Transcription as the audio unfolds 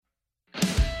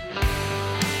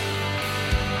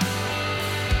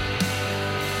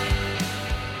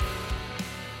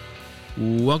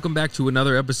Welcome back to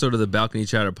another episode of the Balcony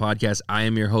Chatter Podcast. I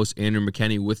am your host, Andrew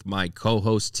McKenney, with my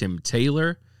co-host, Tim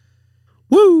Taylor.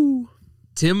 Woo!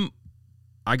 Tim,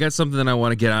 I got something that I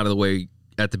want to get out of the way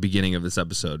at the beginning of this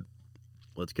episode.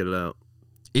 Let's get it out.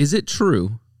 Is it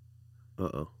true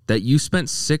that you spent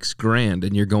 $6,000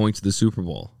 and you're going to the Super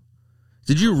Bowl?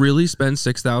 Did you really spend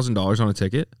 $6,000 on a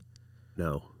ticket?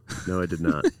 No, I did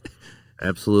not.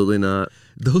 Absolutely not.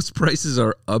 Those prices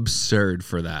are absurd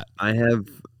for that. I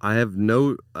have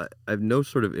no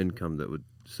sort of income that would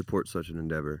support such an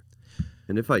endeavor,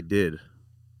 and if I did,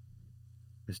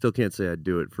 I still can't say I'd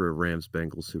do it for a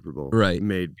Rams-Bengals Super Bowl. Right,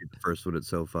 made the first one at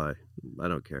SoFi. I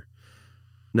don't care.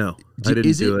 No, I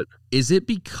didn't do it. Is it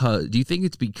because? Do you think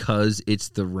it's because it's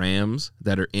the Rams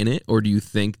that are in it, or do you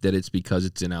think that it's because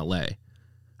it's in LA?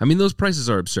 I mean, those prices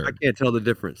are absurd. I can't tell the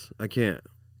difference. I can't.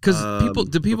 Because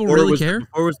do people really care?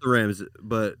 Before it was the Rams,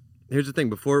 but here's the thing: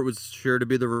 before it was sure to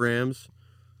be the Rams,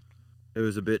 it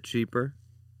was a bit cheaper,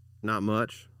 not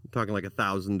much. I'm talking like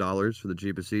 $1,000 for the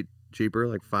cheapest seat, cheaper,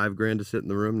 like $5,000 to sit in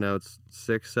the room. Now it's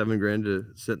 $6,000-7,000 to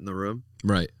sit in the room.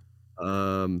 Right.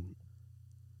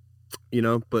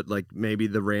 But like maybe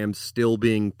the Rams still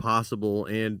being possible,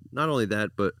 and not only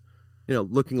that, but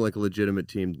looking like a legitimate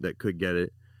team that could get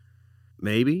it.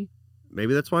 Maybe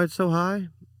that's why it's so high,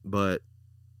 but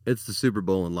it's the Super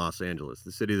Bowl in Los Angeles,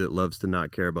 the city that loves to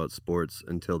not care about sports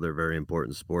until they're very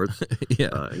important sports,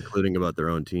 including about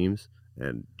their own teams.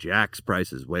 And Jack's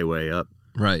price is way up.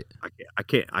 Right.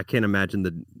 I can't imagine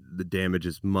the damage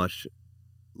is much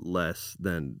less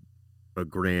than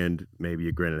 $1,000,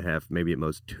 maybe $1,500, maybe at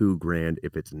most $2,000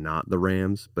 if it's not the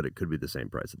Rams, but it could be the same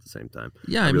price at the same time.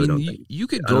 Yeah, I mean, you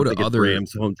could go to other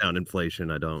Rams hometown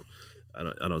inflation. I don't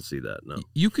see that. No,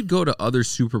 you could go to other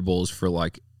Super Bowls for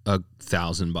like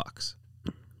 $1,000.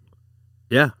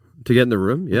 Yeah, to get in the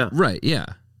room. Yeah, right. Yeah,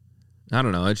 I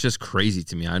don't know. It's just crazy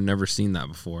to me. I've never seen that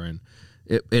before, and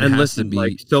it and has listen, to be.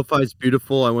 Like SoFi's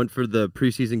beautiful. I went for the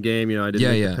preseason game. I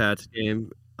didn't make the Pats game.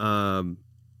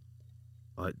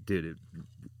 Dude,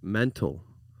 mental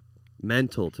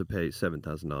to pay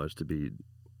 $7,000 to be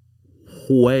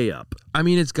way up. I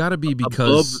mean, it's got to be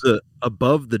because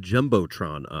above the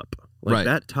jumbotron up. Like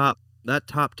right. That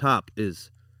top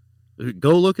is.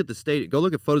 Go look at the stadium. Go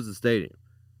look at photos of the stadium.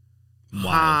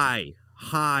 Wow.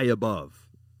 High above.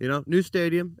 New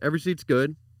stadium. Every seat's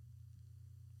good.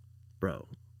 Bro,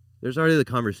 there's already the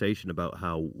conversation about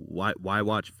why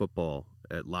watch football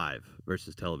at live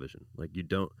versus television. Like you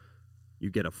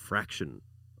get a fraction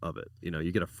of it.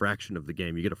 You get a fraction of the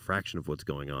game. You get a fraction of what's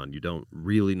going on. You don't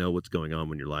really know what's going on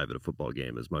when you're live at a football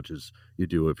game as much as you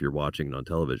do if you're watching it on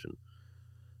television.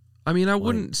 I mean, I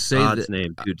wouldn't say God's that.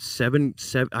 Name, dude. Seven.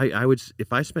 I would,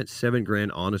 if I spent $7,000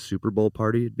 on a Super Bowl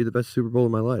party, it'd be the best Super Bowl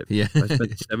of my life. Yeah. If I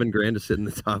spent $7,000 to sit in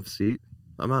the top seat,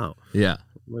 I'm out. Yeah.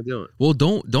 What am I doing? Well,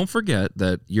 don't forget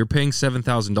that you're paying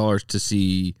 $7,000 to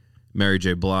see Mary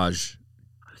J. Blige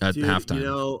at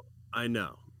halftime. I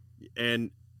know,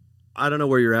 and I don't know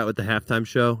where you're at with the halftime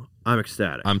show. I'm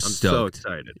ecstatic. I'm stoked. So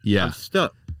excited. Yeah. I'm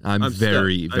stoked. I'm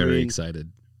very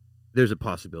excited. There's a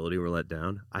possibility we're let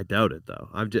down. I doubt it, though.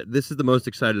 This is the most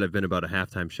excited I've been about a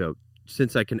halftime show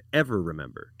since I can ever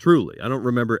remember. Truly. I don't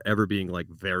remember ever being like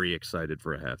very excited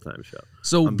for a halftime show.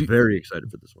 So I'm very excited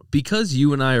for this one. Because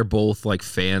you and I are both like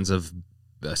fans of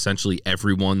essentially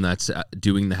everyone that's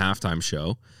doing the halftime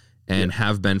show and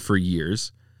have been for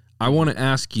years, I want to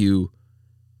ask you,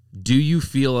 do you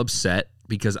feel upset,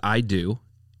 because I do,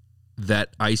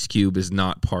 that Ice Cube is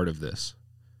not part of this?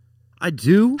 I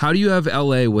do. How do you have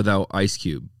LA without Ice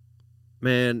Cube?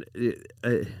 Man,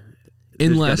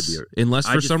 unless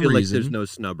for some reason like there's no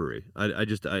snubbery. I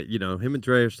just him and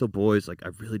Dre are still boys. Like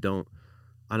I don't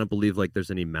believe like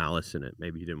there's any malice in it.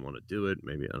 Maybe he didn't want to do it.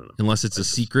 Maybe I don't know. Unless it's a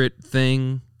secret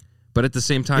thing. But at the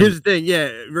same time, here's the thing.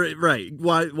 Yeah, right.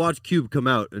 Watch Cube come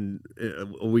out in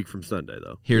a week from Sunday,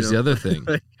 though. Here's the other thing.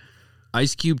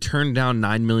 Ice Cube turned down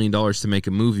 $9 million to make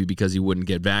a movie because he wouldn't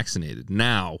get vaccinated.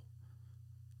 Now,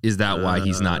 is that why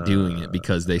he's not doing it?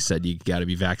 Because they said you got to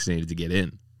be vaccinated to get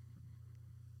in.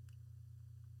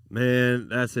 Man,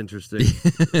 that's interesting.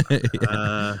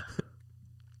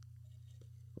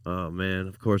 Oh man,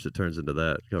 of course it turns into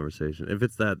that conversation. If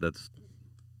it's that's.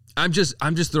 I'm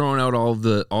just throwing out all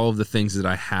of the things that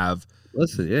I have.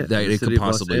 Listen, yeah, that it could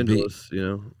possibly Angeles,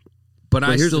 be. But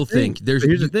I still think there's.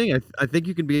 Here's the thing. I think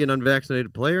you can be an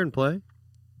unvaccinated player and play.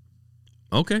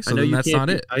 Okay, so then that's not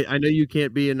it. I know you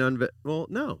can't be an Well,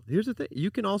 no. Here's the thing.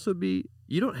 You can also be.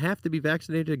 You don't have to be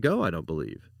vaccinated to go. I don't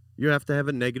believe. You have to have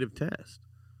a negative test.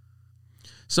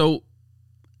 So,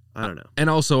 I don't know. And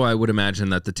also, I would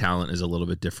imagine that the talent is a little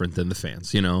bit different than the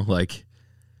fans.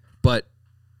 But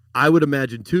I would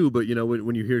imagine too, but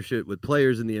when you hear shit with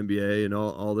players in the NBA and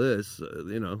all this,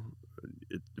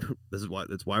 that's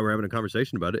why we're having a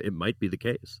conversation about it. It might be the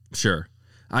case. Sure.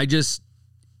 I just,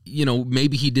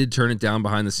 maybe he did turn it down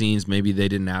behind the scenes. Maybe they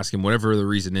didn't ask him, whatever the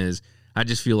reason is. I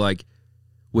just feel like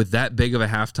with that big of a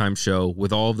halftime show,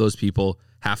 with all of those people,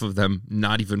 half of them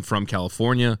not even from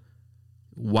California,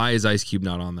 why is Ice Cube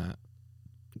not on that?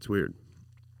 It's weird.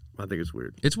 I think it's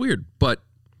weird. It's weird, but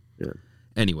yeah.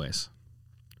 Anyways.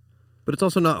 But it's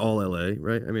also not all LA,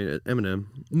 right? I mean, Eminem.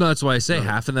 No, that's why I say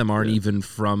half of them aren't even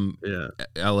from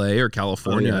LA or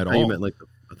California at all. I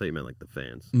thought you meant like the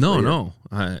fans. No.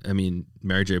 I mean,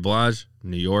 Mary J. Blige,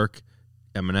 New York,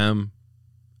 Eminem,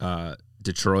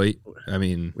 Detroit. I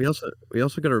mean, we also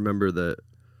got to remember that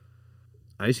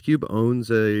Ice Cube owns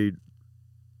a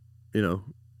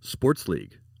sports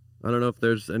league. I don't know if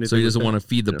there's anything. So he doesn't want to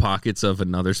feed the pockets of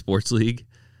another sports league?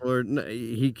 Or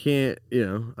he can't, I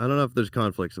don't know if there's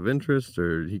conflicts of interest,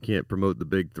 or he can't promote the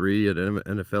big three at an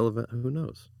NFL event. Who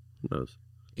knows?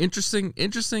 Interesting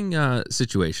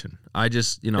situation. I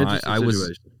just, I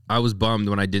was bummed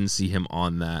when I didn't see him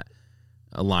on that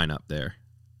lineup there.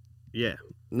 Yeah.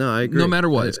 No, I agree. No matter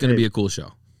what, it's going to be a cool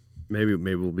show. Maybe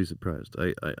we'll be surprised.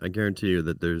 I guarantee you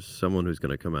that there's someone who's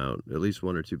going to come out, at least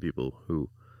one or two people who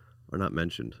are not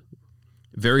mentioned.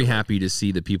 Very happy to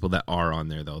see the people that are on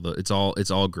there, though. It's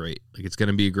all great. Like, it's going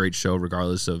to be a great show,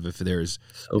 regardless of if there's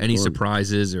any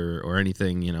surprises or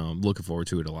anything. I'm looking forward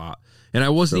to it a lot. And I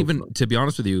wasn't to be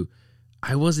honest with you,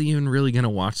 I wasn't even really going to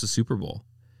watch the Super Bowl.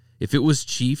 If it was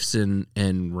Chiefs and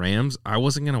Rams, I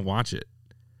wasn't going to watch it.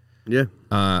 Yeah.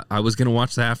 I was going to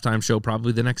watch the halftime show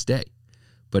probably the next day.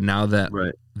 But now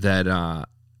that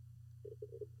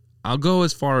I'll go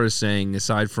as far as saying,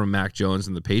 aside from Mac Jones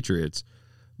and the Patriots,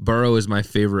 Burrow is my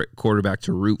favorite quarterback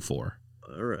to root for.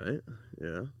 All right.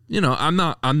 Yeah. I'm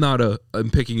not I'm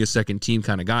picking a second team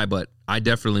kind of guy, but I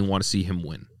definitely want to see him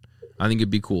win. I think it'd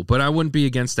be cool. But I wouldn't be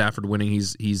against Stafford winning.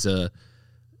 He's a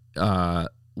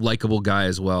likable guy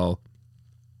as well.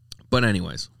 But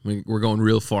anyways, we're going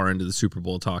real far into the Super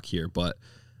Bowl talk here. But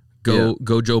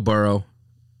go Joe Burrow,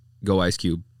 go Ice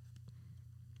Cube.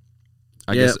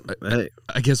 I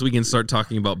guess we can start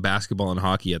talking about basketball and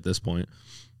hockey at this point.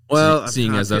 Well,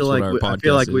 seeing as that's what our podcast is. I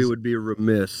feel like we would be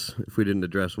remiss if we didn't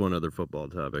address one other football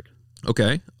topic.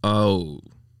 Okay. Oh,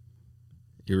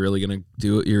 you're really gonna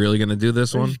do it? You're really gonna do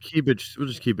this one? We'll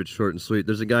just keep it short and sweet.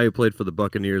 There's a guy who played for the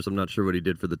Buccaneers. I'm not sure what he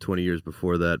did for the 20 years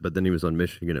before that, but then he was on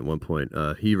Michigan at one point.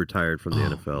 He retired from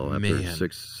the NFL after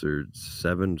 6 or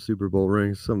 7 Super Bowl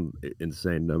rings, some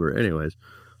insane number. Anyways.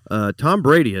 Tom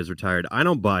Brady has retired. I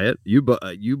don't buy it. You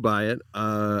buy it.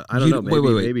 I don't know.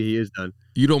 Maybe he is done.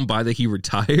 You don't buy that he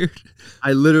retired?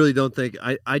 I literally don't think.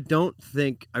 I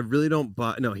really don't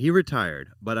buy. No, he retired,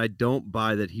 but I don't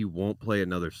buy that he won't play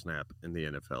another snap in the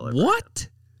NFL. Ever. What?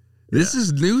 This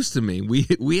is news to me.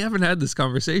 We haven't had this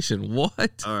conversation.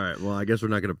 What? All right. Well, I guess we're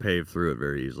not going to pave through it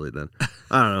very easily then.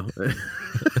 I don't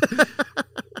know.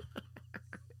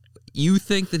 You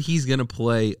think that he's going to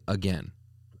play again?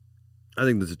 I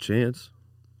think there's a chance.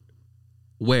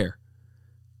 Where?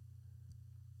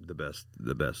 The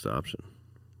best option.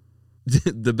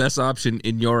 The best option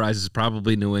in your eyes is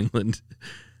probably New England.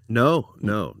 No.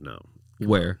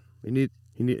 Where? He need,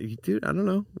 dude. I don't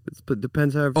know. It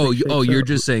depends how. You're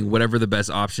just saying whatever the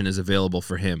best option is available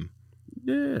for him.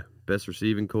 Yeah, best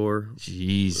receiving core.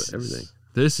 Jesus, everything.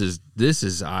 This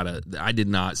is out of. I did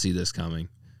not see this coming.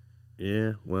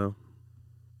 Yeah, well,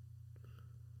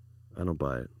 I don't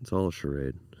buy it. It's all a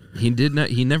charade. He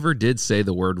never did say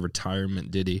the word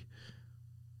retirement, did he?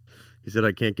 He said,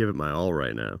 I can't give it my all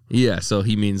right now. Yeah, so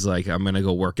he means like I'm going to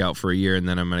go work out for a year and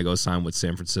then I'm going to go sign with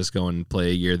San Francisco and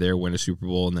play a year there, win a Super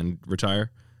Bowl, and then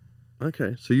retire.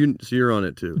 Okay, so you're on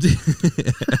it too.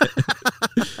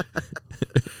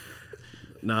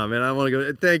 Nah, man, I want to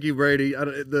go. Thank you, Brady.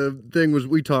 The thing was,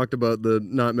 we talked about the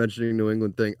not mentioning New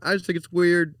England thing. I just think it's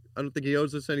weird. I don't think he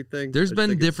owes us anything. There's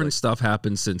been different stuff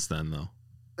happen since then, though.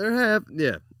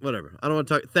 Yeah, whatever. I don't want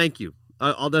to talk. Thank you.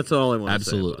 That's all I want to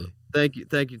say. Absolutely.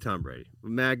 Thank you, Tom Brady.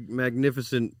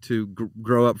 Magnificent to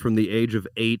grow up from the age of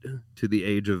 8 to the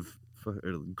age of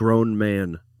grown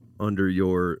man under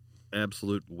your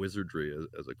absolute wizardry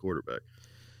as a quarterback.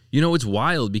 You know, it's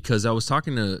wild because I was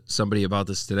talking to somebody about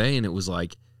this today, and it was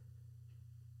like,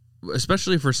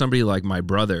 especially for somebody like my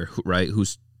brother, right,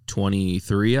 who's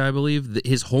 23, I believe,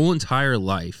 his whole entire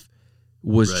life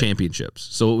was championships.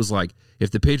 So it was like,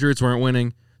 if the Patriots weren't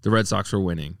winning, the Red Sox were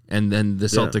winning, and then the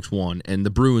Celtics won, and the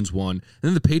Bruins won, and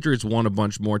then the Patriots won a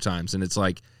bunch more times, and it's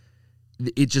like,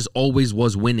 it just always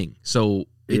was winning. So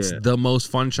it's the most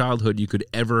fun childhood you could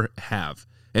ever have,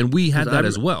 and we had that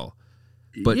as well.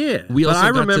 But yeah, we also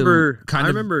I got remember. to kind I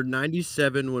of remember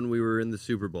 '97 when we were in the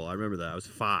Super Bowl. I remember that. I was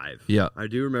 5. yeah. I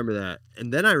do remember that.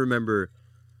 And then I remember,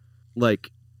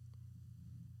 like,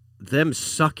 them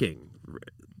sucking.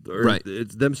 Or Right.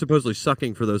 it's them supposedly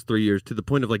sucking for those 3 years to the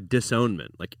point of like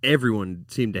disownment. Like everyone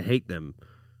seemed to hate them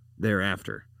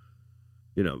thereafter.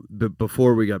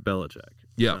 Before we got Belichick.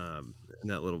 Yeah. In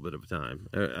that little bit of time,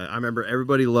 I remember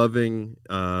everybody loving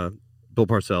Bill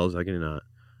Parcells. I can not,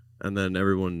 and then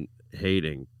everyone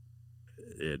hating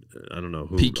it. I don't know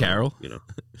who. Pete Carroll.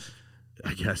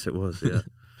 I guess it was the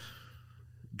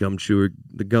gum chewing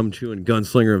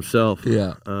gunslinger himself.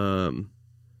 Yeah.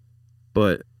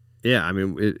 But yeah, I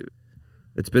mean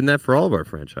it's been that for all of our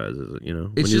franchises. It's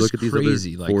when just you look at these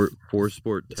crazy, other four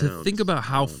sport towns. To think about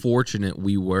how fortunate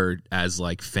we were as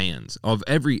like fans of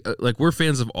every we're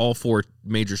fans of all 4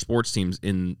 major sports teams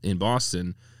in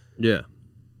Boston. Yeah.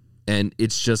 And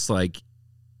it's just like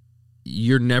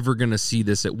you're never going to see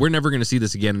this. We're never going to see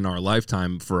this again in our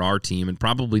lifetime for our team, and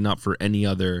probably not for any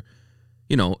other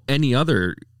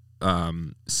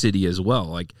city as well.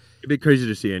 Like it'd be crazy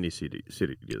to see any city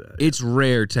do that. It's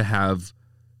rare to have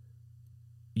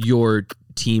your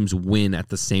teams win at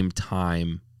the same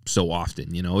time so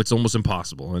often. It's almost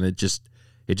impossible, and it just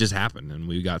happened, and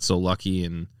we got so lucky.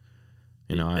 And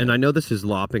I know this is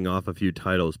lopping off a few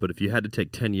titles, but if you had to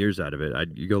take 10 years out of it,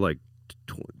 you go like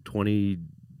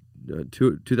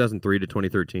 2003 to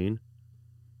 2013.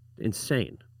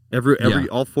 Insane.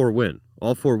 All 4 win.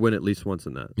 All 4 win at least once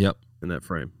in that. Yep. In that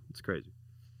frame. It's crazy.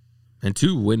 And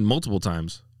 2 win multiple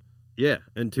times. Yeah,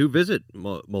 and 2 visit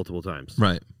multiple times.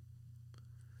 Right.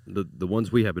 The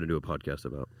ones we happen to do a podcast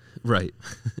about. Right.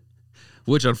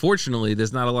 Which, unfortunately,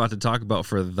 there's not a lot to talk about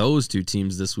for those 2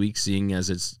 teams this week, seeing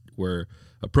as we're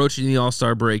approaching the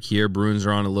All-Star break here. Bruins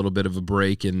are on a little bit of a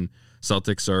break, and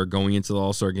Celtics are going into the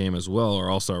All-Star game as well. Or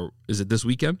All-Star, is it this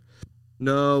weekend?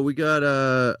 No, we got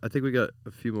I think we got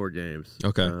a few more games.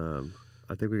 Okay.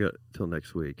 I think we got till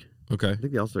next week. Okay. I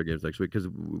think the All-Star game's next week because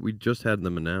we just had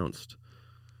them announced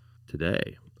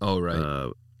today. Oh,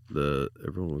 right.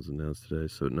 Everyone was announced today.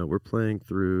 So no, we're playing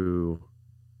through.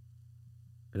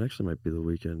 It actually might be the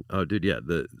weekend. Oh, dude, yeah,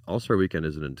 the All-Star weekend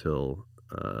isn't until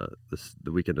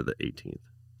the weekend of the 18th.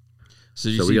 So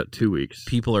we got 2 weeks.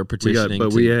 People are petitioning.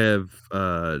 We have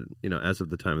as of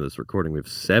the time of this recording, we have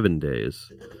 7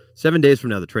 days. 7 days from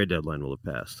now, the trade deadline will have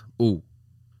passed. Ooh,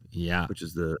 yeah. Which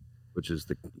is the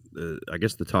I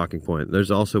guess the talking point.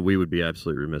 There's also, we would be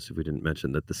absolutely remiss if we didn't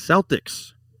mention that the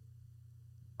Celtics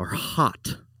are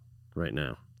hot right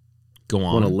now. Go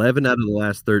on. Won 11 out of the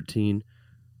last 13.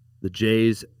 The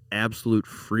Jays, absolute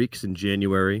freaks in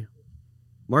January.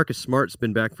 Marcus Smart's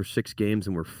been back for 6 games,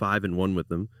 and we're 5-1 with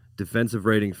them. Defensive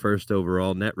rating 1st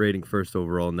overall. Net rating 1st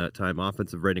overall in that time.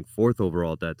 Offensive rating 4th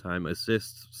overall at that time.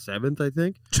 Assists 7th, I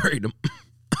think. Trade him.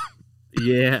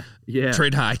 Yeah.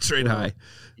 Trade high.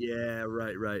 Yeah,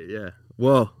 right, yeah.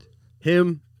 Well,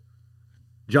 him,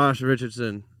 Josh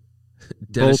Richardson.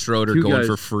 Dennis Schroeder going guys,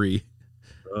 for free.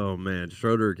 Oh, man.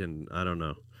 Schroeder I don't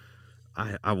know.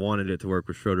 I wanted it to work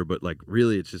with Schroeder, but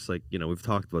really it's just we've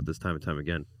talked about this time and time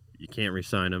again. You can't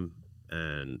re-sign him,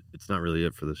 and it's not really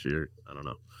it for this year. I don't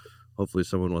know. Hopefully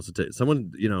someone wants to take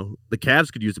someone. The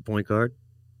Cavs could use a point guard.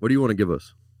 What do you want to give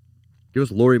us? Give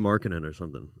us Lauri Markkanen or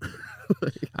something.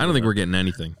 I don't think we're getting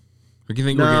anything. We're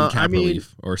getting cap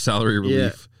relief or salary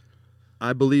relief.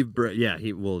 I believe. Yeah,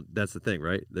 that's the thing,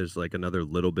 right? There's another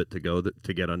little bit to go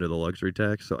to get under the luxury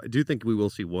tax. So I do think we will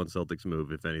see one Celtics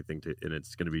move, if anything, and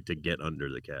it's going to be to get under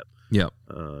the cap. Yeah.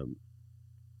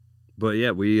 But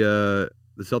yeah, the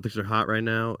Celtics are hot right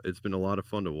now. It's been a lot of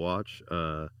fun to watch.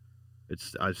 I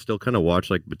still kind of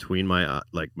watch between my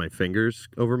my fingers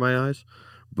over my eyes,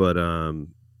 but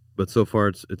so far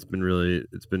it's been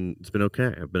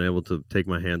okay. I've been able to take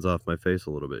my hands off my face a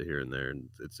little bit here and there, and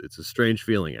it's a strange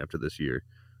feeling after this year.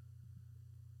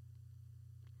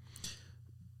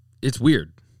 It's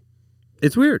weird.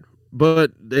 It's weird,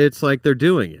 but it's like they're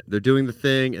doing it. They're doing the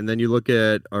thing, and then you look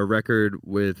at our record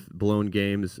with blown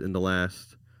games in the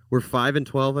last. We're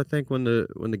 5-12, I think, when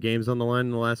the game's on the line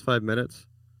in the last 5 minutes.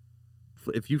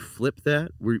 If you flip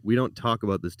that, we don't talk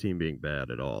about this team being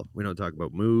bad at all. We don't talk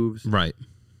about moves. Right.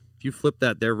 If you flip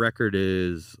that, their record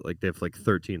is they have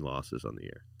 13 losses on the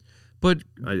year. But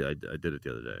I did it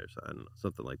the other day, or so, I don't know,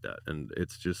 something like that, and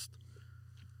it's just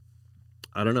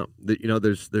I don't know.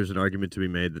 There's an argument to be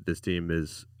made that this team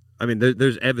is. I mean,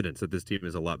 there's evidence that this team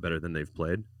is a lot better than they've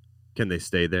played. Can they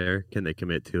stay there? Can they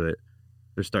commit to it?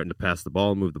 They're starting to pass the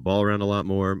ball, move the ball around a lot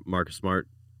more. Marcus Smart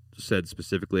said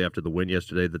specifically after the win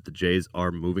yesterday that the Jays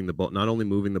are moving the ball, not only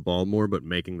moving the ball more, but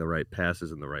making the right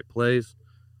passes and the right plays.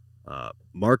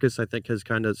 Marcus, I think, has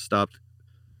kind of stopped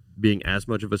being as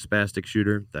much of a spastic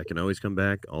shooter. That can always come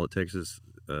back. All it takes is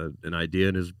an idea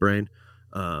in his brain.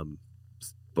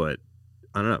 But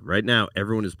I don't know. Right now,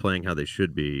 everyone is playing how they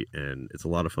should be, and it's a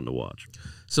lot of fun to watch.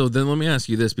 So then let me ask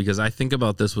you this, because I think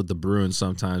about this with the Bruins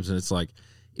sometimes, and it's like,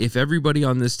 if everybody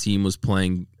on this team was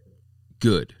playing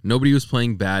good, nobody was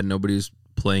playing bad, nobody was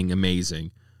playing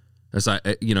amazing.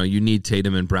 You need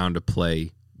Tatum and Brown to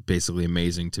play basically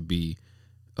amazing to be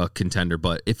a contender.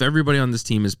 But if everybody on this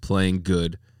team is playing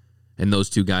good and those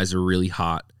two guys are really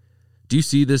hot, do you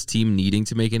see this team needing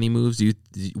to make any moves?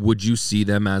 Would you see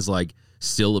them as like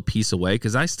still a piece away?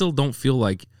 Because I still don't feel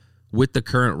like with the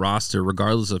current roster,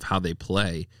 regardless of how they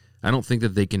play, I don't think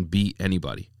that they can beat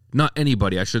anybody. Not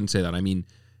anybody. I shouldn't say that. I mean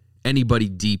anybody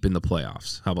deep in the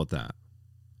playoffs. How about that?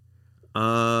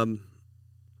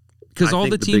 Because all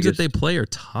the teams that they play are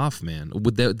tough, man.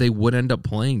 They would end up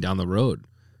playing down the road.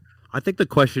 I think the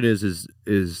question is with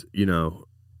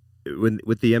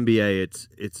the NBA,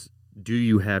 it's do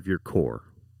you have your core?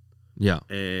 Yeah.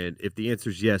 And if the answer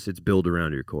is yes, it's build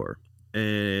around your core.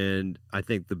 And I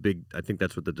think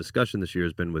that's what the discussion this year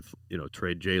has been with,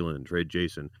 trade Jalen, trade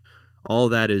Jason. All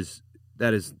that is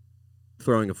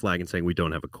throwing a flag and saying we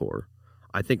don't have a core.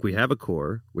 I think we have a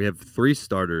core. We have 3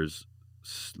 starters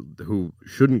who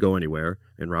shouldn't go anywhere,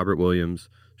 and Robert Williams,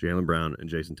 Jaylen Brown, and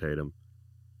Jason Tatum.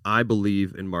 I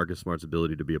believe in Marcus Smart's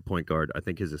ability to be a point guard. I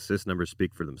think his assist numbers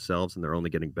speak for themselves, and they're only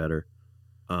getting better.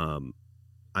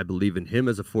 I believe in him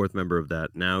as a 4th member of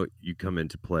that. Now you come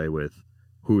into play with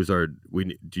do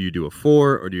you do a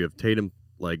 4, or do you have Tatum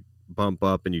like bump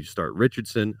up and you start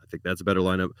Richardson? I think that's a better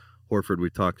lineup. Horford,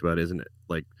 we've talked about, isn't it?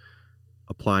 Like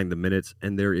applying the minutes,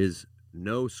 and there is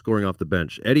no scoring off the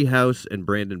bench. Eddie House and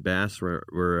Brandon Bass were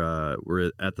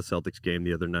at the Celtics game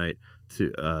the other night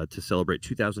to celebrate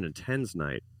 2010's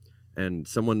night, and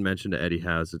someone mentioned to Eddie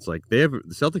House, it's like the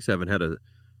Celtics haven't had a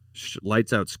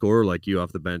lights out scorer like you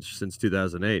off the bench since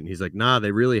 2008, and he's like, nah,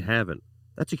 they really haven't.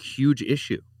 That's a huge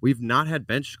issue. We've not had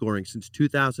bench scoring since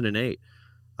 2008.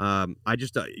 I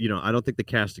don't think the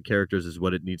cast of characters is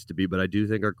what it needs to be, but I do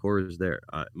think our core is there.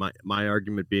 My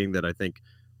argument being that I think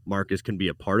Marcus can be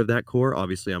a part of that core.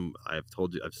 Obviously,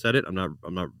 I've said it. I'm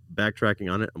not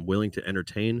backtracking on it. I'm willing to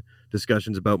entertain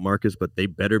discussions about Marcus, but they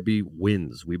better be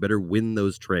wins. We better win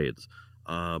those trades.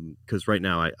 Because right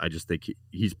now, I just think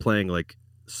he's playing like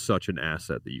such an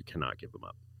asset that you cannot give him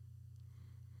up.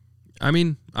 I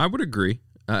mean, I would agree.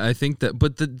 I think that,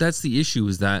 but that's the issue,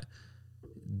 is that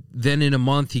then in a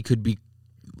month he could be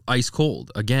ice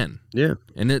cold again. Yeah,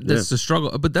 and that's the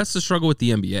struggle. But that's the struggle with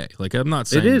the NBA. Like, I'm not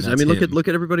saying it is. That's I mean, him. look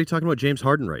at everybody talking about James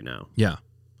Harden right now. Yeah,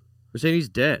 they're saying he's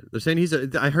dead. They're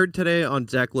saying I heard today on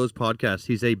Zach Lowe's podcast,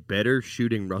 he's a better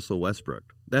shooting Russell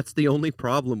Westbrook. That's the only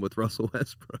problem with Russell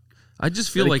Westbrook. I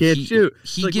just feel like he shoot.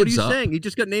 He like, gives what are you up. saying? He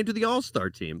just got named to the All-Star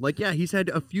team. Like, yeah, he's had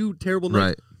a few terrible nights.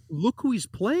 Right. Look who he's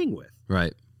playing with.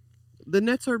 Right. The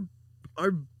Nets are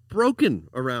broken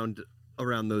around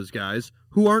those guys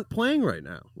who aren't playing right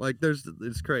now. Like,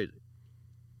 it's crazy.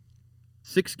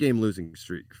 6-game losing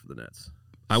streak for the Nets.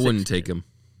 I wouldn't take him.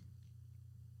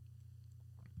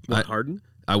 Harden?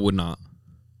 I would not.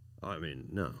 I mean,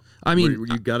 no. I mean,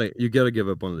 you gotta give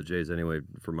up one of the Jays anyway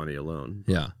for money alone.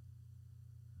 Yeah.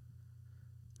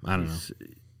 I don't know.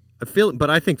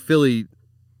 I think Philly.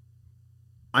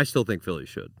 I still think Philly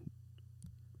should.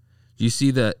 Do you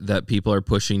see that people are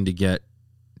pushing to get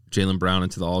Jaylen Brown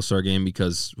into the All-Star game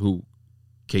because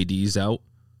KD's out?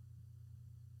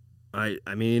 I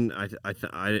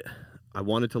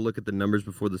wanted to look at the numbers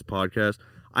before this podcast.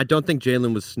 I don't think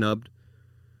Jaylen was snubbed.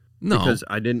 No, because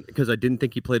I didn't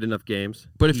think he played enough games.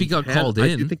 But if he got called in,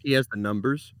 I do think he has the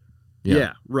numbers.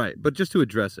 Yeah, right. But just to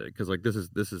address it, because like this is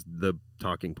the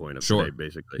talking point of today,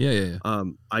 basically. Yeah.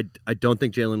 I don't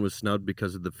think Jaylen was snubbed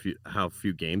because of how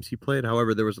few games he played.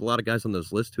 However, there was a lot of guys on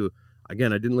this list who,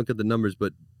 again, I didn't look at the numbers,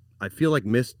 but I feel like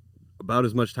missed about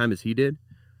as much time as he did,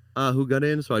 who got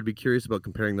in. So I'd be curious about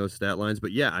comparing those stat lines.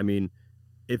 But yeah, I mean,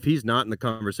 if he's not in the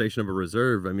conversation of a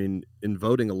reserve, I mean, in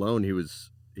voting alone, he was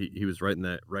right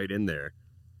in there.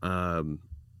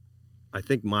 I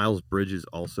think Miles Bridges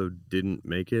also didn't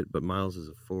make it, but Miles is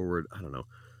a forward. I don't know.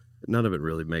 None of it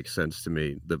really makes sense to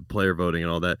me. The player voting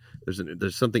and all that.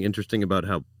 There's something interesting about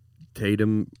how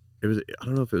Tatum. I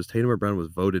don't know if it was Tatum or Brown was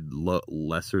voted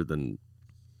lesser than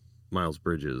Miles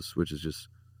Bridges, which is just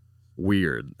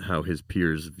weird. How his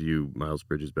peers view Miles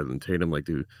Bridges better than Tatum. Like,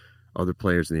 do other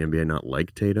players in the NBA not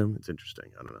like Tatum? It's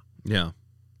interesting. I don't know. Yeah.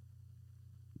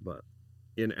 But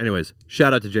anyways,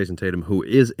 shout out to Jason Tatum, who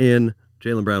is in.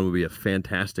 Jaylen Brown would be a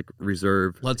fantastic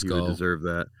reserve. Let's go. He would deserve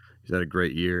that. He's had a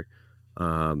great year.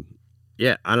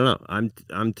 Yeah, I don't know. I'm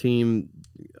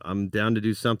down to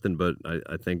do something, but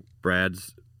I think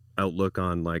Brad's outlook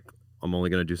on like I'm only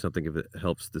going to do something if it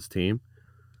helps this team,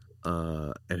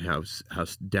 and how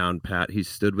down pat he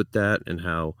stood with that, and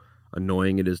how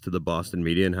annoying it is to the Boston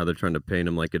media, and how they're trying to paint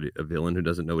him like a villain who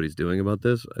doesn't know what he's doing about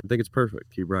this. I think it's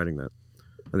perfect. Keep writing that.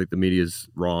 I think the media is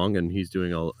wrong, and he's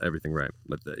doing everything right.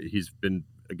 But he's been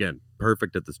again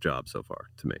perfect at this job so far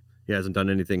to me. He hasn't done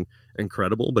anything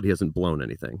incredible, but he hasn't blown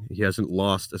anything. He hasn't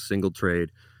lost a single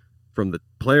trade from the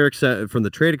from the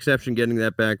trade exception, getting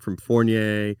that back from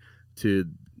Fournier to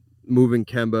moving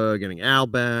Kemba, getting Al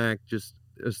back. Just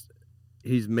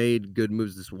he's made good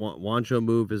moves. This Juancho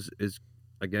move is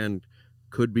again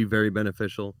could be very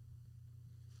beneficial.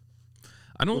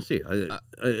 We'll see.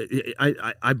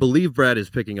 I believe Brad is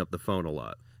picking up the phone a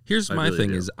lot. Here's my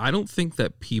thing is I don't think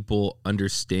that people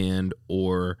understand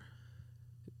or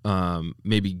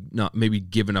maybe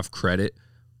give enough credit.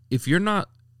 If you're not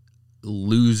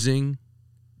losing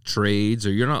trades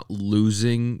or you're not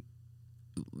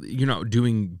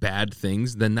doing bad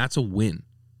things, then that's a win.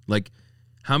 Like,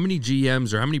 how many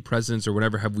GMs or how many presidents or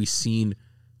whatever have we seen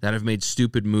that have made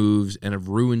stupid moves and have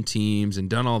ruined teams and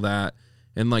done all that?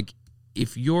 And like,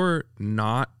 if you're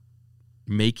not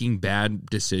making bad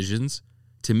decisions,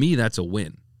 to me, that's a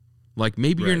win. Like,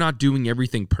 maybe you're not doing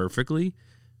everything perfectly.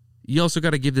 You also got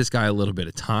to give this guy a little bit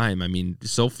of time. I mean,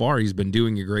 so far he's been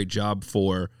doing a great job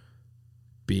for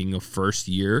being a first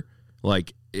year.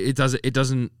 Like, it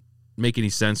doesn't make any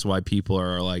sense why people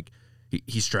are like,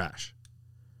 he's trash.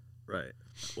 Right.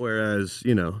 Whereas,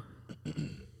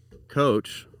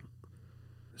 coach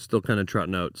still kind of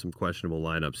trotting out some questionable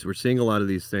lineups. We're seeing a lot of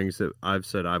these things that I've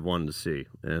said I've wanted to see.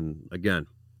 And again,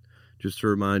 just to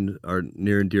remind our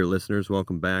near and dear listeners,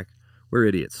 welcome back. We're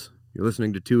idiots. You're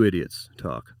listening to two idiots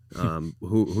talk,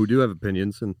 who do have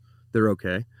opinions, and they're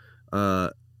okay.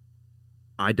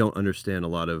 I don't understand a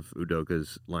lot of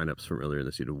Udoka's lineups from earlier in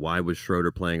the season. Why was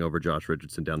Schroeder playing over Josh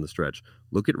Richardson down the stretch?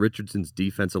 Look at Richardson's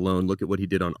defense alone. Look at what he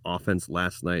did on offense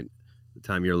last night, the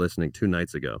time you're listening, 2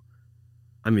 nights ago.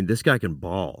 I mean, this guy can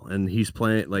ball, and he's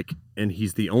playing and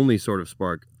he's the only sort of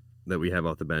spark that we have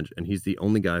off the bench, and he's the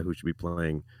only guy who should be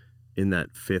playing in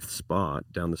that 5th spot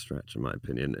down the stretch, in my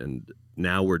opinion. And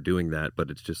now we're doing that,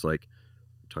 but it's just like,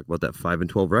 talk about that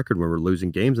 5-12 record when we're losing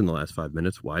games in the last 5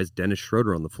 minutes. Why is Dennis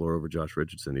Schroeder on the floor over Josh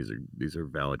Richardson? These are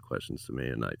valid questions to me,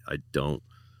 and I don't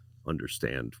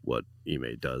understand what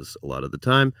Ime does a lot of the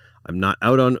time. I'm not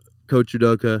out on Coach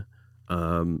Udoka,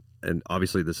 and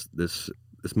obviously this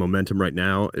momentum right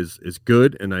now is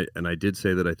good, and I did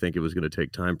say that I think it was going to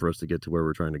take time for us to get to where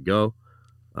we're trying to go,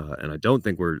 and I don't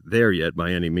think we're there yet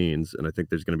by any means, and I think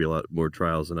there's going to be a lot more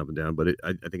trials and up and down, but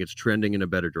I think it's trending in a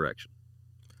better direction.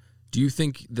 Do you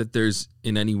think that there's,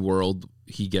 in any world,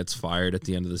 he gets fired at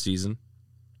the end of the season?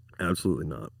 Absolutely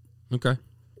not. Okay.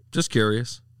 Just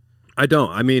curious. I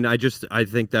don't. I mean, I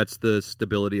think that's the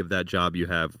stability of that job you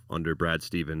have under Brad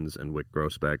Stevens and Wyc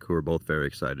Grousbeck, who are both very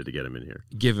excited to get him in here.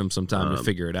 Give him some time to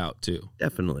figure it out, too.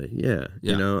 Definitely, yeah.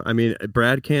 I mean,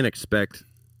 Brad can't expect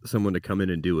someone to come in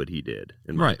and do what he did,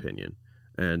 in my opinion.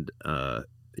 And,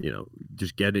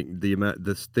 just getting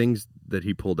the things that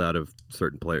he pulled out of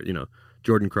certain players,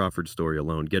 Jordan Crawford's story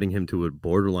alone, getting him to a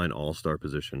borderline all-star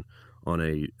position on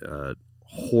a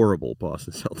horrible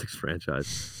Boston Celtics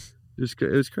franchise. It was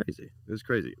crazy. It was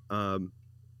crazy. I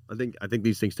think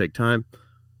these things take time.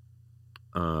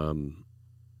 I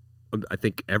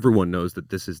think everyone knows that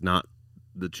this is not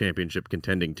the championship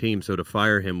contending team, so to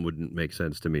fire him wouldn't make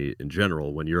sense to me in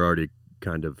general when you're already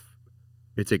kind of,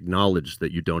 it's acknowledged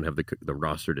that you don't have the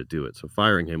roster to do it. So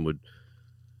firing him would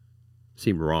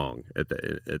seem wrong at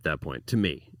that point to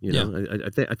me.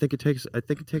 I think it takes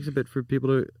a bit for people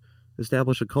to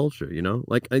establish a culture.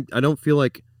 Like I don't feel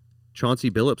like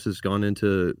Chauncey Billups has gone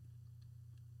into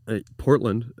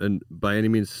Portland and by any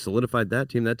means solidified that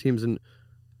team. That team's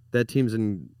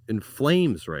in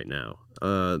flames right now.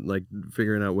 Like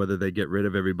figuring out whether they get rid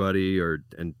of everybody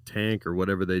and tank or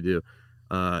whatever they do.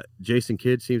 Jason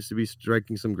Kidd seems to be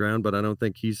striking some ground, but I don't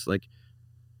think he's like.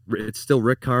 It's still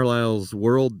Rick Carlisle's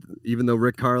world, even though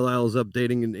Rick Carlisle is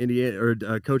updating in Indiana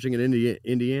or coaching in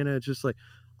Indiana. It's just like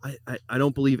I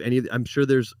don't believe any of I'm sure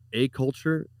there's a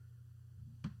culture,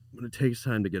 but it takes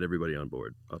time to get everybody on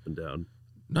board, up and down.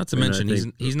 Not to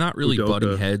mention he's not really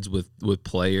butting heads with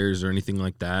players or anything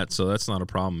like that, so that's not a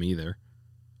problem either.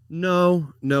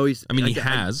 No, he's. I mean, he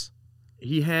has.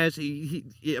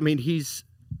 I mean, he's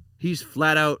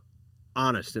flat out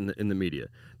honest in the media.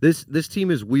 This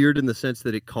team is weird in the sense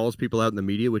that it calls people out in the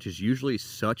media, which is usually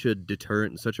such a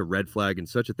deterrent and such a red flag and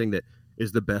such a thing that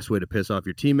is the best way to piss off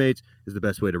your teammates, is the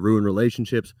best way to ruin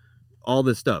relationships, all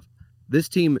this stuff. This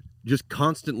team just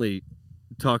constantly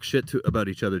talks shit about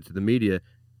each other to the media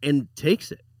and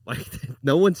takes it. Like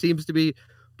no one seems to be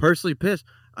personally pissed.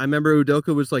 I remember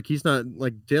Udoka was like, he's not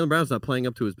like Jaylen Brown's not playing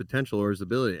up to his potential or his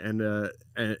ability, and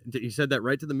he said that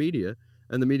right to the media,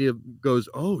 and the media goes,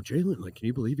 "Oh, Jaylen, like, can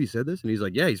you believe he said this?" And he's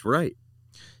like, "Yeah, he's right."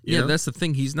 You know? That's the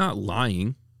thing. He's not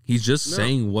lying. He's just No.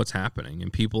 saying what's happening,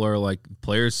 and people are like,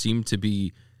 players seem to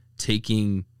be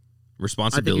taking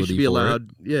responsibility. I think you should be for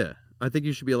allowed. it. Yeah, I think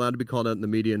you should be allowed to be called out in the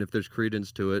media, and if there's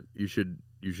credence to it, you should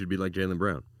be like Jaylen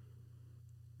Brown.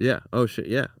 Yeah. Oh shit.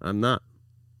 Yeah, I'm not.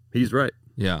 He's right.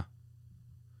 Yeah.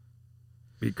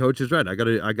 Coach is right.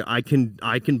 I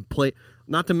can play.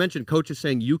 Not to mention, coach is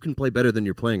saying you can play better than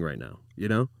you're playing right now. You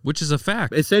know, Which is a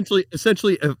fact. essentially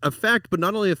a fact, but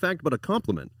not only a fact, but a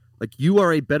compliment. Like you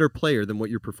are a better player than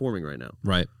what you're performing right now.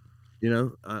 Right. You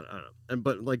know, I don't know. And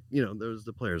but like there's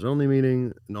the players only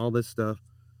meeting and all this stuff.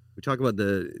 We talking about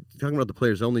the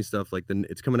players only stuff. Like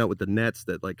it's coming out with the Nets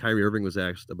that like Kyrie Irving was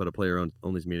asked about a player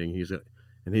only's meeting.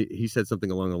 He said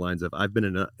something along the lines of, "I've been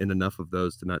in enough of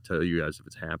those to not tell you guys if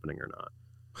it's happening or not."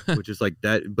 Which is like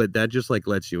that, but that just like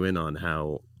lets you in on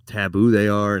how taboo they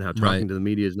are and how talking to the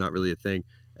media is not really a thing.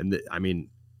 And I mean,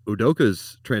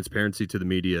 Udoka's transparency to the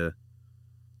media,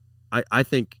 I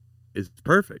think is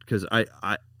perfect because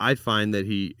I find that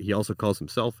he also calls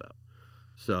himself out.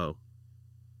 So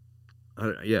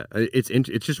yeah, it's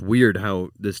just weird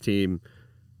how this team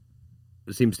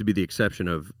seems to be the exception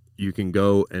of you can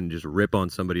go and just rip on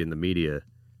somebody in the media,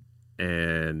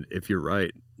 and if you're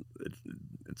right,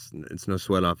 it's no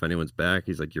sweat off anyone's back.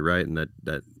 He's like, you're right, and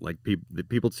that like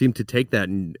people seem to take that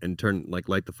and turn like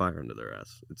light the fire under their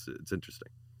ass. It's interesting.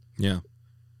 Yeah.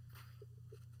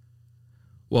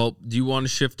 Well, do you want to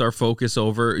shift our focus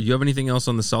over? Do you have anything else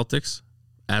on the Celtics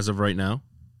as of right now?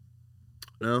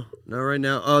 No, not right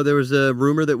now. Oh, there was a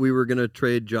rumor that we were going to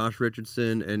trade Josh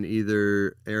Richardson and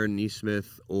either Aaron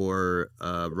Nesmith or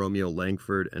Romeo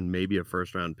Langford and maybe a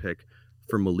first-round pick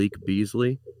for Malik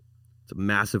Beasley. It's a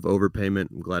massive overpayment.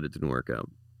 I'm glad it didn't work out.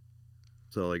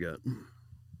 That's all I got.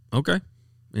 Okay.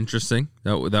 Interesting.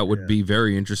 That would be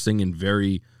very interesting and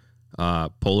very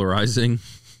polarizing.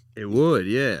 It would,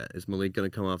 yeah. Is Malik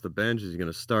going to come off the bench? Is he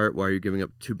going to start? Why are you giving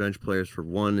up 2 bench players for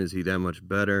 1? Is he that much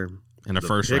better? And a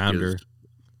first rounder.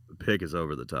 The pick is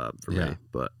over the top for me,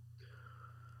 but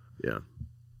yeah.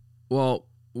 Well,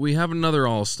 we have another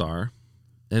All-Star,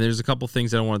 and there's a couple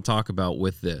things that I want to talk about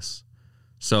with this.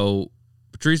 So,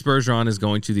 Patrice Bergeron is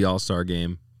going to the All-Star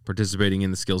game, participating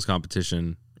in the skills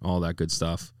competition, all that good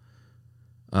stuff.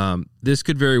 This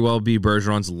could very well be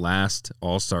Bergeron's last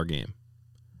All-Star game.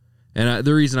 And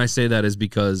the reason I say that is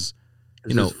because,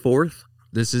 Is this fourth?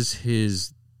 This is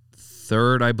his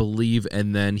third, I believe,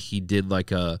 and then he did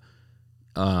like a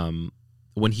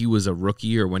when he was a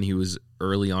rookie or when he was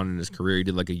early on in his career, he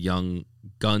did like a Young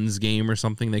Guns game or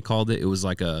something they called it. It was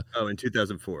like in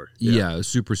 2004. Yeah, it was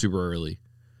super, super early.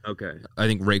 Okay. I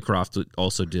think Ray Croft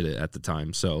also did it at the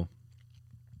time. So,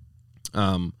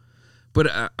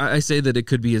 but I say that it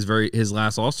could be his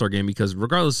last All-Star game because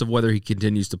regardless of whether he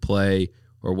continues to play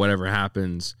or whatever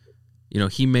happens,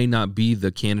 he may not be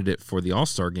the candidate for the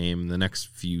All-Star game in the next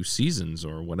few seasons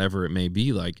or whatever it may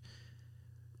be. Like,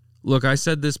 look, I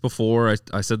said this before.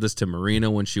 I said this to Marina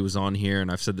when she was on here,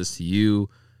 and I've said this to you.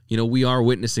 We are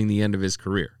witnessing the end of his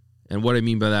career. And what I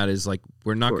mean by that is, like,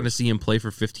 we're not going to see him play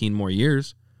for 15 more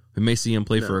years. We may see him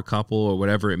play for a couple or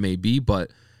whatever it may be,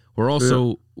 but we're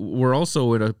also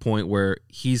at a point where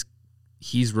he's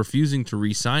refusing to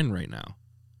re-sign right now.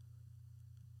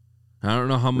 I don't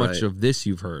know how much of this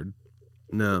you've heard.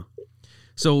 No.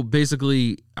 So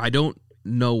basically, I don't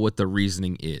know what the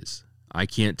reasoning is. I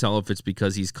can't tell if it's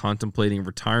because he's contemplating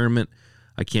retirement.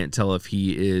 I can't tell if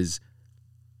he is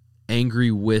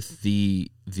angry with the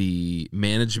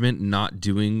management not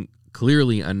doing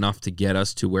clearly enough to get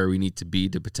us to where we need to be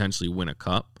to potentially win a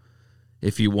cup.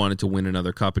 If he wanted to win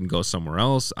another cup and go somewhere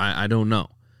else, I don't know.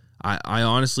 I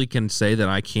honestly can say that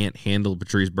I can't handle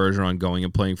Patrice Bergeron going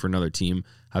and playing for another team.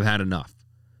 I've had enough.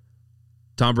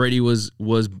 Tom Brady was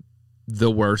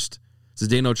the worst.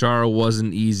 Zdeno Chara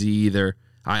wasn't easy either.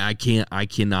 I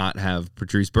cannot have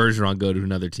Patrice Bergeron go to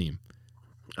another team.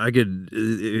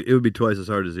 It would be twice as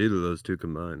hard as either of those two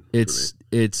combined.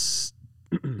 It's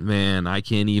man, I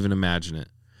can't even imagine it.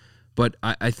 But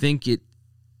I think it,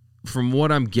 from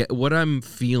what I'm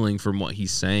feeling from what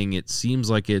he's saying, it seems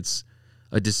like it's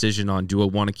a decision on, do I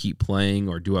want to keep playing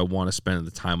or do I want to spend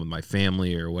the time with my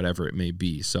family or whatever it may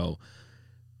be. So,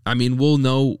 I mean,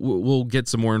 we'll get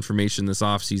some more information this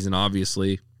offseason,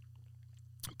 obviously,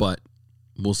 but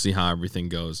we'll see how everything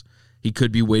goes. He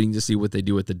could be waiting to see what they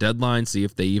do at the deadline, see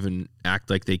if they even act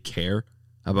like they care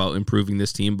about improving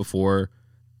this team before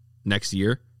next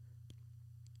year.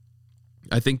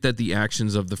 I think that the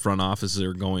actions of the front office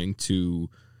are going to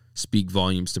speak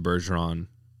volumes to Bergeron,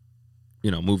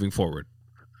 moving forward.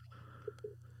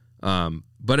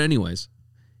 But anyways,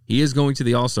 he is going to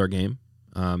the All-Star game.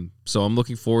 So I'm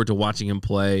looking forward to watching him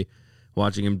play,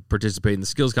 watching him participate in the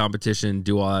skills competition,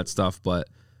 do all that stuff. But,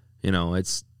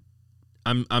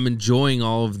 I'm enjoying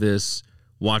all of this,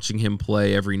 watching him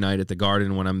play every night at the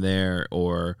Garden when I'm there,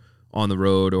 or on the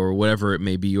road, or whatever it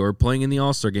may be, or playing in the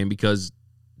All-Star game, because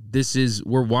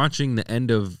we're watching the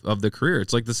end of the career.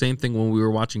 It's like the same thing when we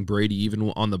were watching Brady,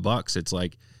 even on the Bucks. It's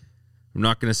like, I'm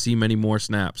not going to see many more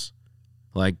snaps.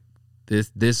 Like,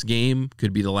 this game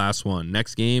could be the last one.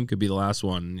 Next game could be the last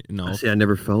one. See, I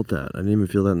never felt that. I didn't even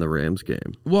feel that in the Rams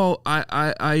game. Well,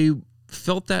 I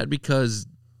felt that because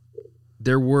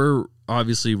there were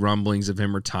obviously rumblings of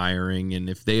him retiring, and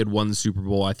if they had won the Super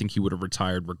Bowl, I think he would have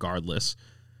retired regardless.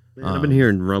 Man, I've been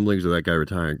hearing rumblings of that guy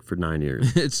retiring for 9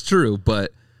 years. It's true,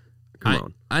 but Come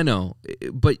on. I know.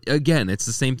 But again, it's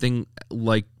the same thing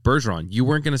like Bergeron. You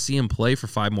weren't going to see him play for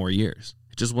 5 more years.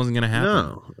 It just wasn't going to happen.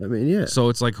 No, I mean, yeah. So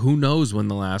it's like, who knows when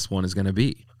the last one is going to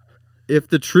be? If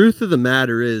the truth of the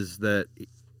matter is that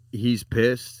he's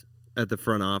pissed at the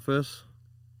front office,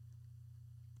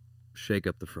 shake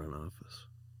up the front office.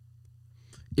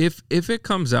 If it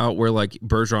comes out where like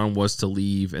Bergeron was to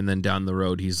leave and then down the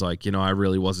road he's like, I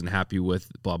really wasn't happy with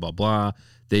blah blah blah.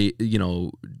 They,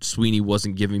 Sweeney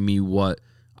wasn't giving me what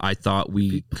I thought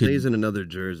we could. Plays in another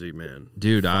jersey, man.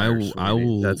 Dude, I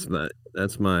will. That's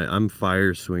my. I'm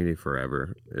fire Sweeney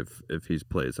forever if he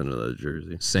plays in another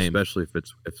jersey. Same. Especially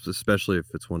if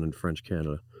it's one in French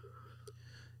Canada.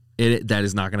 That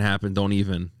is not going to happen.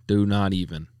 Do not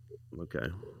even. Okay.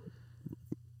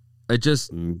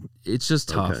 It's just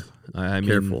tough. Okay. I mean,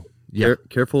 careful. Yeah.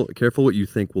 Careful what you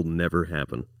think will never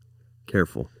happen.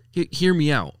 Careful. Hear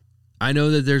me out. I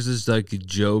know that there's this like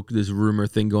joke, this rumor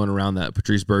thing going around that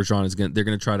Patrice Bergeron they're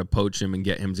going to try to poach him and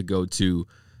get him to go to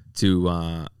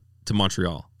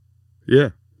Montreal. Yeah.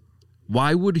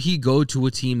 Why would he go to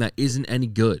a team that isn't any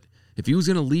good? If he was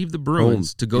going to leave the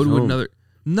Bruins to go to another,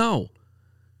 no.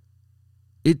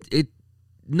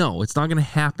 No, it's not going to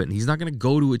happen. He's not going to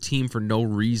go to a team for no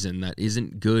reason that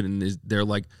isn't good, and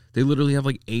they literally have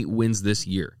like 8 wins this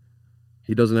year.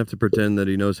 He doesn't have to pretend that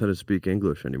he knows how to speak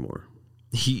English anymore.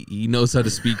 He knows how to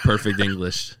speak perfect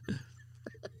English.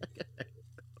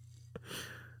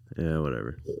 Yeah,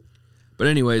 whatever. But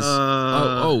anyways,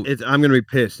 I'm gonna be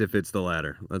pissed if it's the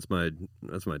latter. That's my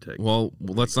take. Well,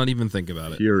 let's not even think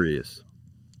about it. Furious.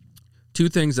 2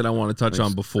 things that I want to touch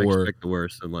on before. I expect the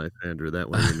worst in life, Andrew. That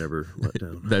way you're never let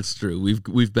down. That's true.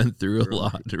 We've been through a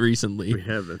lot recently. We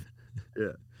haven't.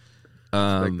 Yeah.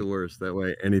 Expect the worst. That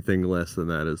way anything less than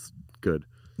that is good.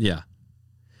 Yeah.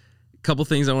 A couple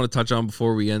things I want to touch on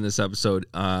before we end this episode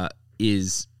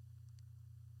is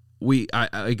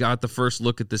I got the first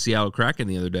look at the Seattle Kraken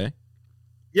the other day.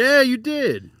 Yeah, you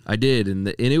did. I did, and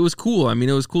it was cool. I mean,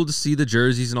 it was cool to see the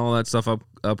jerseys and all that stuff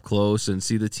up close and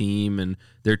see the team, and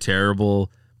they're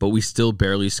terrible, but we still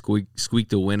barely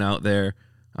squeaked a win out there.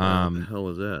 What the hell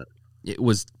was that? It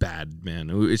was bad, man.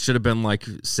 It should have been like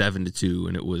 7-2,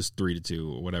 and it was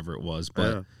 3-2 or whatever it was.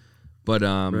 But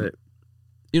right.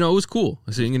 It was cool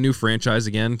seeing a new franchise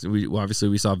again.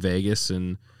 We saw Vegas,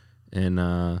 and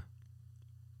that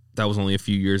was only a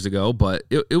few years ago, but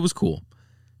it was cool.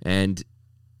 And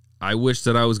I wish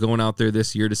that I was going out there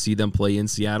this year to see them play in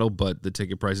Seattle, but the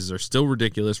ticket prices are still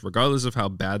ridiculous, regardless of how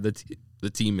bad the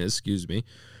team is. Excuse me.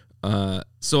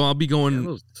 So I'll be going.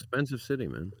 Seattle's an expensive city,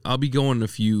 man. I'll be going a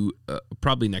few,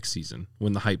 probably next season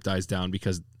when the hype dies down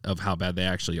because of how bad they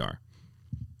actually are.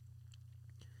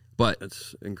 But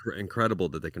it's incredible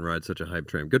that they can ride such a hype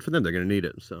train. Good for them. They're going to need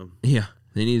it. So yeah,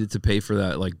 they needed to pay for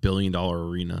that like $1 billion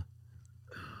arena.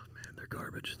 Oh man, they're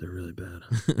garbage. They're really bad.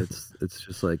 It's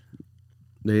just like.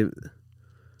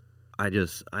 I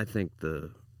think the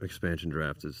expansion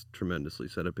draft is tremendously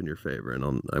set up in your favor,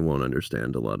 and I won't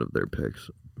understand a lot of their picks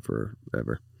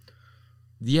forever.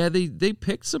 Yeah, they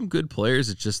picked some good players.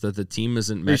 It's just that the team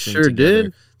isn't meshing They sure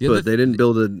together. did, but they didn't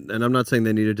build and I'm not saying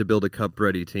they needed to build a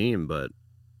cup-ready team, but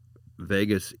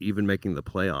Vegas, even making the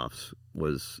playoffs,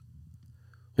 was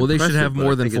well, they should impressive, have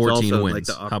more than 14 wins.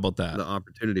 Like How about that? The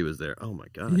opportunity was there. Oh my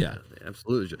god! Yeah, they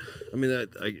absolutely should. I mean,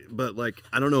 but like,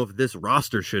 I don't know if this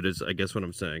roster should. Is I guess what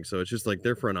I'm saying. So it's just like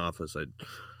their front office.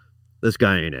 This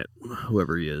guy ain't it.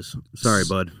 Whoever he is. Sorry,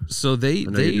 bud. So they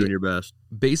you're doing your best.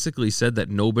 Basically said that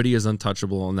nobody is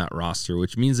untouchable on that roster,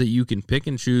 which means that you can pick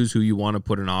and choose who you want to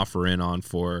put an offer in on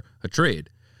for a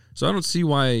trade. So I don't see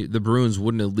why the Bruins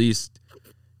wouldn't at least,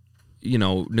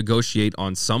 negotiate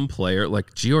on some player.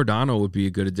 Like Giordano would be a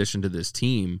good addition to this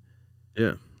team.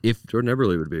 Yeah. if Jordan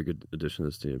Eberle would be a good addition to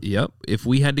this team. Yep. If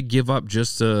we had to give up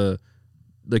just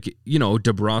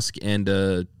DeBrusque and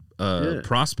a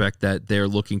prospect that they're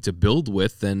looking to build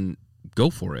with, then go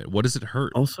for it. What does it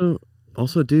hurt?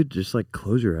 Also, dude, just like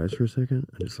close your eyes for a second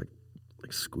and just like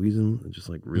squeeze them and just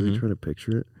like really try to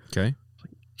picture it. Okay.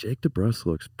 Jake DeBrusque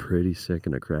looks pretty sick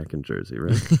in a Kraken jersey,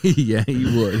 right? Yeah, he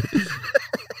would.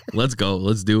 Let's go.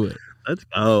 Let's do it. Let's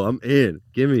go. I'm in.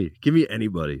 Give me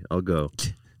anybody. I'll go.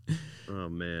 Oh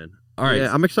man. All right.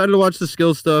 Yeah, I'm excited to watch the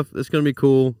skill stuff. It's gonna be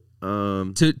cool.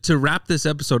 To wrap this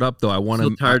episode up, though, I want to.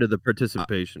 I'm tired of the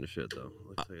participation shit, though.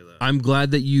 Let's tell you that. I'm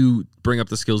glad that you bring up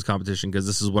the skills competition because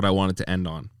this is what I wanted to end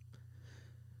on.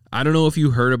 I don't know if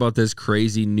you heard about this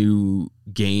crazy new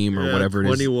game or whatever 21,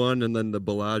 it is. 21, and then the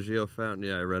Bellagio fountain.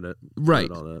 Yeah, I read it. Right.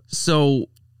 Read all that. So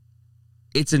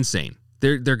it's insane.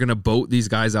 They're gonna boat these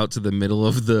guys out to the middle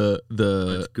of the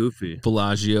That's goofy.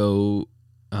 Bellagio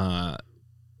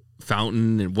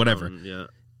fountain and whatever. Yeah.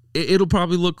 It'll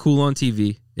probably look cool on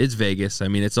TV. It's Vegas. I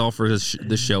mean, it's all for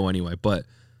the show anyway. But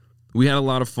we had a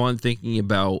lot of fun thinking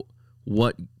about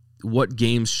what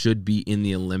games should be in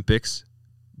the Olympics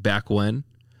back when.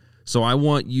 So I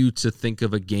want you to think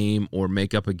of a game or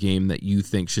make up a game that you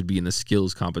think should be in the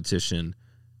skills competition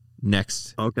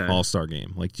next All-Star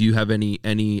game. Like, do you have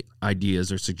any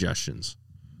ideas or suggestions?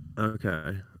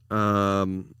 Okay.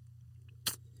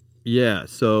 Yeah.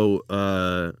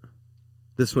 So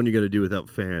this one you got to do without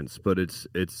fans, but it's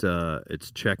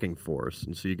checking force,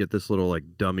 and so you get this little like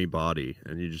dummy body,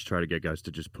 and you just try to get guys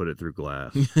to just put it through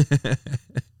glass.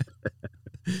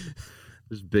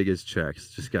 Just biggest checks,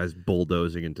 just guys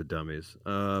bulldozing into dummies.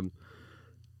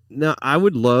 Now I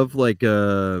would love like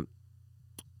I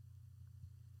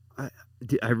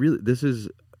really this is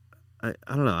I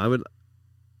don't know, I would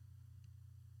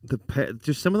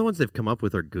just some of the ones they've come up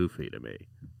with are goofy to me.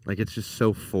 Like it's just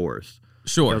so forced.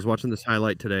 Sure. Like, I was watching this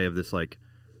highlight today of this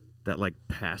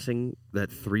passing,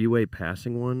 that three-way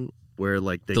passing one where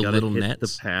like they got to hit nets?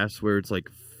 the pass where it's like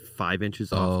 5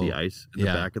 inches off the ice in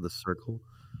the back of the circle.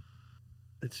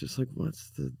 It's just like,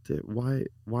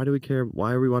 why do we care?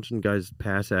 Why are we watching guys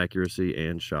pass accuracy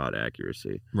and shot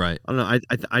accuracy? Right. I don't know.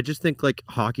 I just think like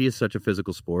hockey is such a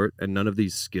physical sport, and none of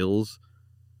these skills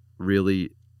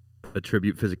really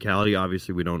attribute physicality.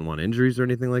 Obviously, we don't want injuries or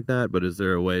anything like that. But is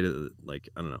there a way to like,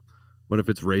 I don't know. What if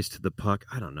it's race to the puck?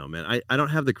 I don't know, man. I don't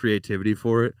have the creativity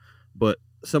for it, but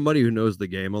somebody who knows the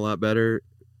game a lot better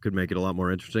could make it a lot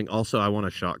more interesting. Also, I want a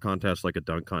shot contest like a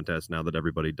dunk contest now that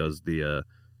everybody does the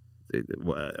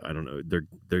I don't know.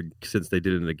 They're since they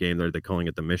did it in the game, they're calling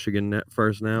it the Michigan net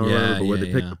first now, or whatever, but where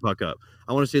they pick the puck up.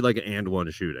 I want to see like an and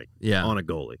one shooting, on a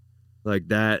goalie, like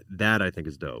that. That I think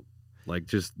is dope. Like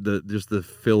just the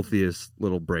filthiest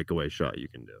little breakaway shot you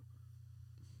can do.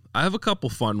 I have a couple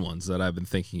fun ones that I've been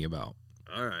thinking about.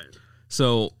 All right.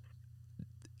 So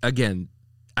again,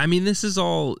 I mean,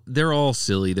 they're all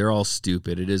silly. They're all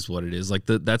stupid. It is what it is. Like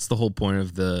that's the whole point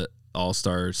of the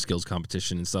All-Star skills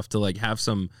competition and stuff, to like have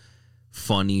some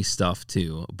funny stuff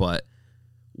too. But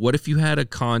what if you had a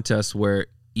contest where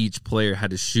each player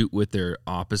had to shoot with their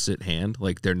opposite hand,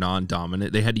 like they're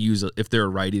non-dominant? They had to use, if they're a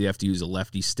righty, they have to use a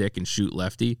lefty stick and shoot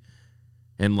lefty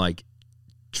and like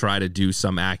try to do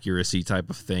some accuracy type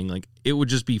of thing. Like it would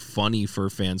just be funny for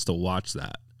fans to watch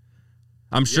that.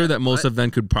 I'm sure that most of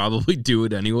them could probably do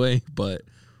it anyway, but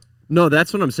no,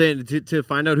 that's what I'm saying. To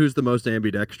find out who's the most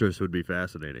ambidextrous would be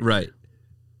fascinating. Right.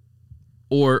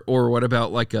 Or what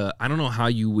about like I don't know how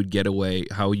you would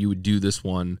do this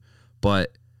one,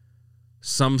 but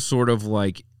some sort of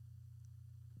like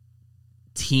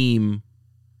team,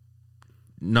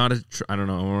 I don't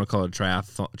know, I want to call it a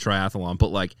triathlon,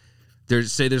 but like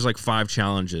there's like 5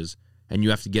 challenges and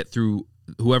you have to get through,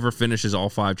 whoever finishes all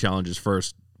 5 challenges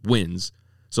first wins.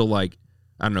 So like,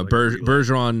 I don't know,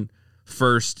 Bergeron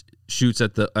first shoots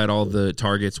at all the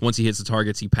targets. Once he hits the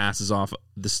targets, he passes off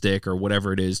the stick or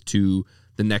whatever it is to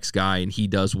the next guy, and he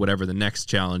does whatever the next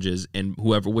challenge is, and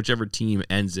whichever team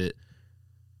ends it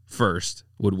first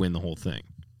would win the whole thing.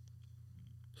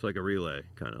 It's like a relay,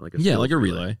 kind of like like a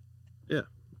relay. Yeah,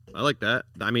 I like that.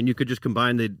 I mean, you could just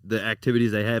combine the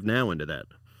activities they have now into that.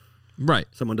 Right.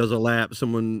 Someone does a lap.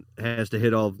 Someone has to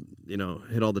hit all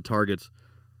the targets.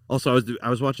 Also, I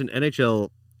was watching NHL.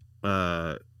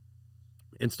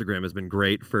 Instagram has been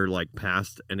great for like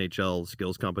past NHL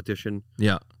skills competition.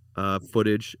 Yeah.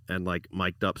 Footage and like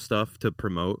mic'd up stuff to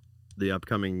promote the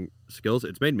upcoming skills.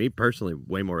 It's made me personally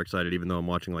way more excited, even though I'm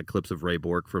watching like clips of Ray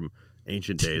Bourque from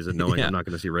ancient days and knowing I'm not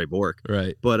going to see Ray Bourque.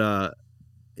 Right. But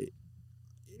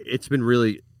it's been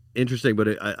really interesting.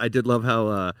 But I did love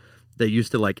how they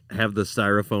used to like have the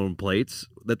styrofoam plates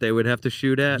that they would have to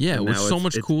shoot at. Yeah, it was so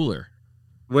much cooler.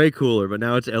 Way cooler, but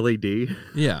now it's LED.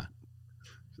 Yeah.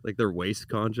 Like they're waste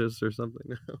conscious or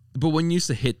something. But when you used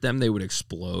to hit them, they would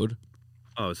explode.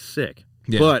 Oh, sick.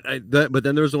 Yeah. But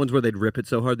then there was the ones where they'd rip it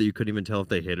so hard that you couldn't even tell if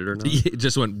they hit it or not. It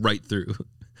just went right through.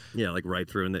 Yeah, like right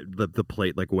through, and the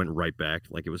plate like went right back,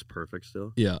 like it was perfect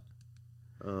still. Yeah.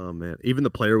 Oh man, even the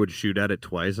player would shoot at it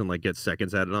twice and like get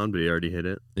seconds added on, but he already hit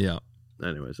it. Yeah.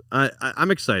 Anyways,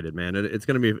 I'm excited, man. It's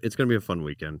gonna be a fun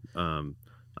weekend.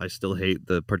 I still hate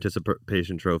the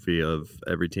participation trophy of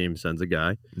every team sends a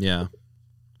guy. Yeah.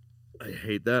 I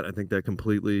hate that. I think that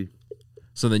completely.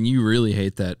 So then you really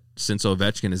hate that since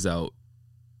Ovechkin is out,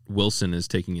 Wilson is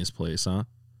taking his place, huh?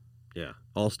 Yeah.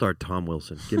 All-star Tom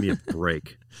Wilson. Give me a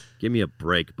break. Give me a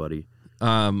break, buddy.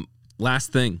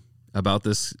 Last thing about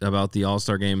the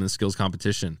All-Star game and the skills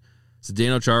competition. So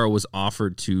Zdeno Chara was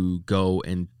offered to go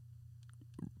and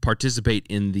participate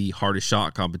in the hardest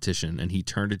shot competition, and he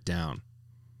turned it down.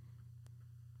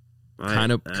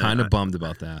 Kind of bummed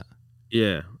about that.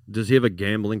 Yeah. Does he have a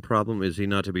gambling problem? Is he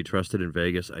not to be trusted in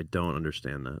Vegas? I don't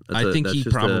understand that. I think he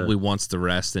probably wants to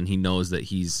rest, and he knows that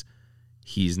he's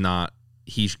not.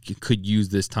 He could use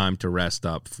this time to rest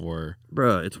up for.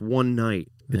 Bruh, it's one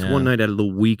night. It's one night out of the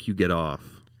week you get off.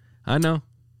 I know.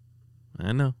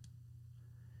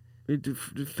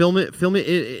 Film it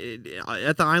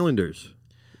at the Islanders.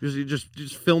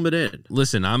 Just film it in.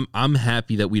 Listen, I'm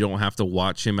happy that we don't have to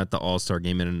watch him at the All-Star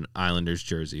game in an Islanders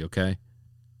jersey, okay?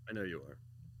 I know you are.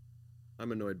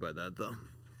 I'm annoyed by that, though.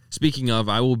 Speaking of,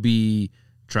 I will be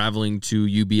traveling to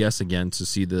UBS again to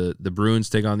see the Bruins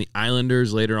take on the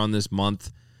Islanders later on this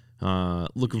month.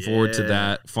 Looking forward to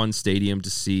that. Fun stadium to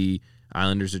see.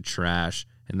 Islanders are trash,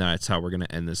 and that's how we're going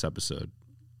to end this episode.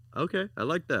 Okay, I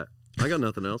like that. I got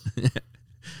nothing else.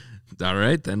 All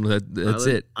right, then that's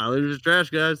it. Islanders are trash,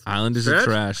 guys. Islanders are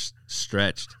trash.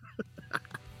 Stretched.